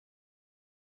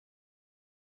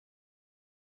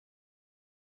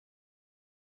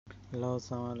Hello,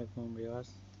 আসসালামু আলাইকুম viewers.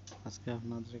 আজকে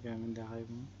আপনাদেরকে আমি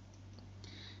দেখাইব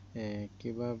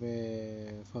কিভাবে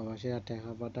প্রবাসীরা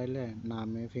টাকা পাঠাইলে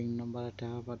নামে পিন নম্বরে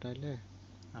টাকা পাঠাইলে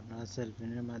আপনারা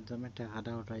সেলফিনের মাধ্যমে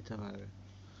টাকাটা উঠাইতে পারবেন।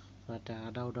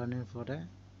 টাকাটা উঠানোর পরে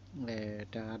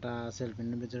টাকাটা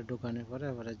সেলফিনের ভিতরে ঢুকানোর পরে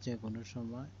যে কোনো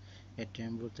সময়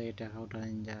এটিএম বুথ থেকে টাকা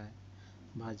উঠানো যায়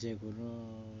বা যে কোনো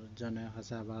জনের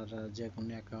কাছে আবার যে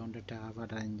কোনো অ্যাকাউন্টে টাকা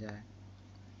পাঠানো যায়।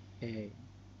 এই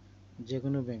যে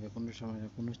কোনো ব্যাংকে কোনো সময়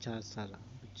কোনো চার্জ ছাড়া,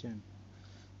 বুঝছেন?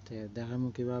 তো দেখামু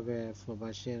কীভাবে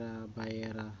প্রবাসীরা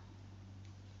ভাইয়েরা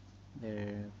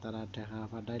তারা টাকা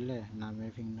পাঠাইলে নামে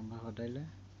পিন নাম্বার পাঠাইলে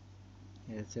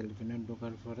সেলফিনে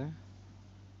ঢোকার পরে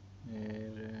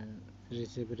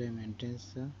রিসিভ রেমিটেন্স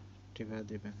টিপা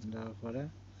দিবেন। দেওয়ার পরে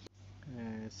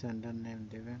সেন্ডার নেম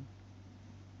দিবেন,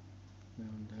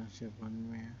 শিপন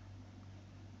মিয়া,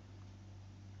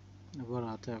 বড়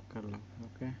হাতে অক্ষর লাগবে।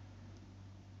 ওকে,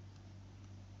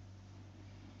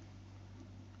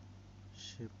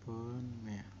 শিপন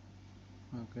মিয়া।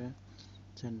 ওকে,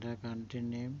 সেন্ডার কান্ট্রি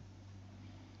নেম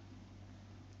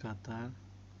কাতার,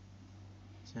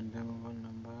 সেন্ডার মোবাইল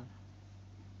নাম্বার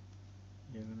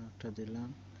যেগুলো একটা দিলাম,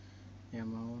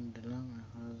 অ্যামাউন্ট দিলাম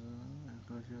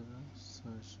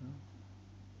 21,600।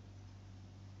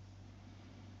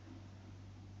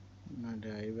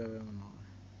 এইভাবে মনে হয়।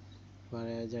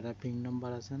 পরে যেটা পিন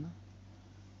নম্বর আছে না,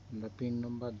 আমরা পিন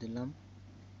নম্বর দিলাম,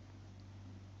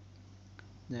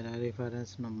 যেটা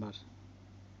রেফারেন্স নাম্বার,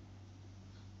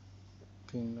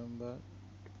 পিন নম্বর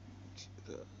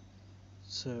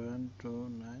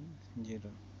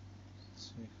 7290,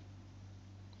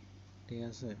 ঠিক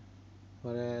আছে।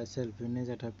 পরে সেলফিনে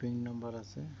যেটা পিন নম্বর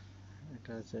আছে,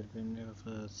 এটা সেলফিনের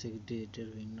 6 ডিজিটের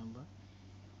পিন নম্বর,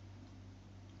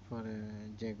 পরে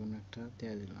যে কোনো একটা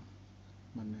দিয়ে দিলাম,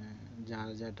 মানে যার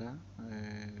যেটা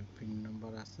পিন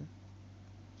নম্বর আছে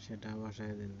সেটা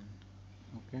বসায় দিলেন।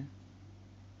 ওকে,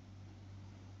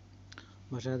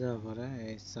 বসায় দেওয়ার পরে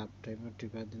এই সাবটাইপে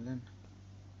টিপা দিলেন।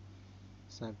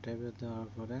 সাবটাইপে দেওয়ার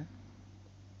পরে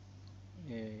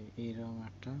এইরকম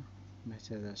একটা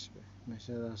মেসেজ আসবে।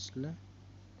 মেসেজ আসলে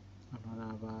আপনারা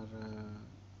আবার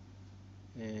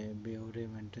ভিউ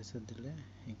রিমাইন্ডার্সে দিলে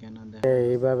এখানে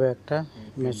এইভাবে একটা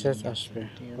মেসেজ আসবে।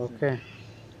 ওকে,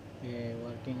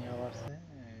 working আওয়ার্সে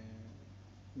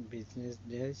business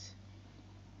days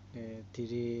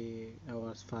 3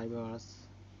 hours 5 hours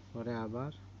পরে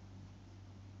আবার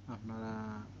আপনারা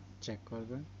চেক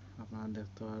করবেন, আপনারা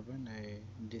দেখতে পারবেন এই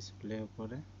ডিসপ্লে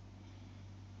উপরে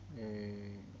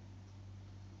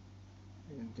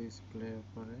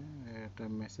একটা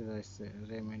মেসেজ আসছে,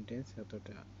 রেমিটেন্স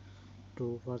এতটা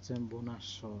 2% বোনাস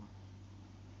সহ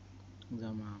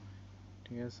জমা হবে,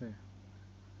 ঠিক আছে।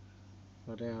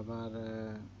 পরে আবার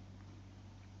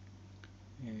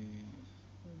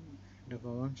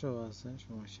ডকুমেন্ট সহ আছে,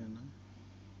 সমস্যা না।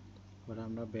 পরে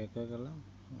আমরা ব্যাকে গেলাম,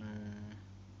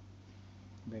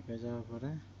 ব্যাকে যাওয়ার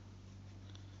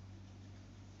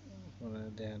পরে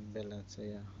দেন ব্যালেন্স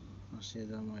 80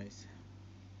 জমা হয়েছে,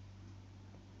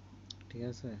 ঠিক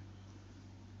আছে।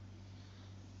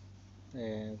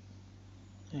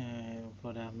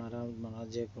 পরে আপনারা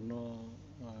যে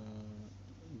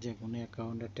কোনো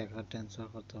অ্যাকাউন্টে টাকা ট্রান্সফার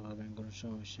করতে পারবেন, কোনো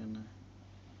সমস্যা না।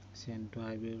 Send to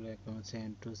IBL account,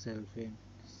 send to Cellfin,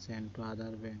 send to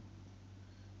other bank,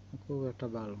 খুব একটা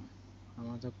ভালো,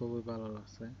 আমার তো খুবই ভালো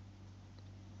লাগছে,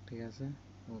 ঠিক আছে।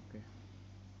 ওকে।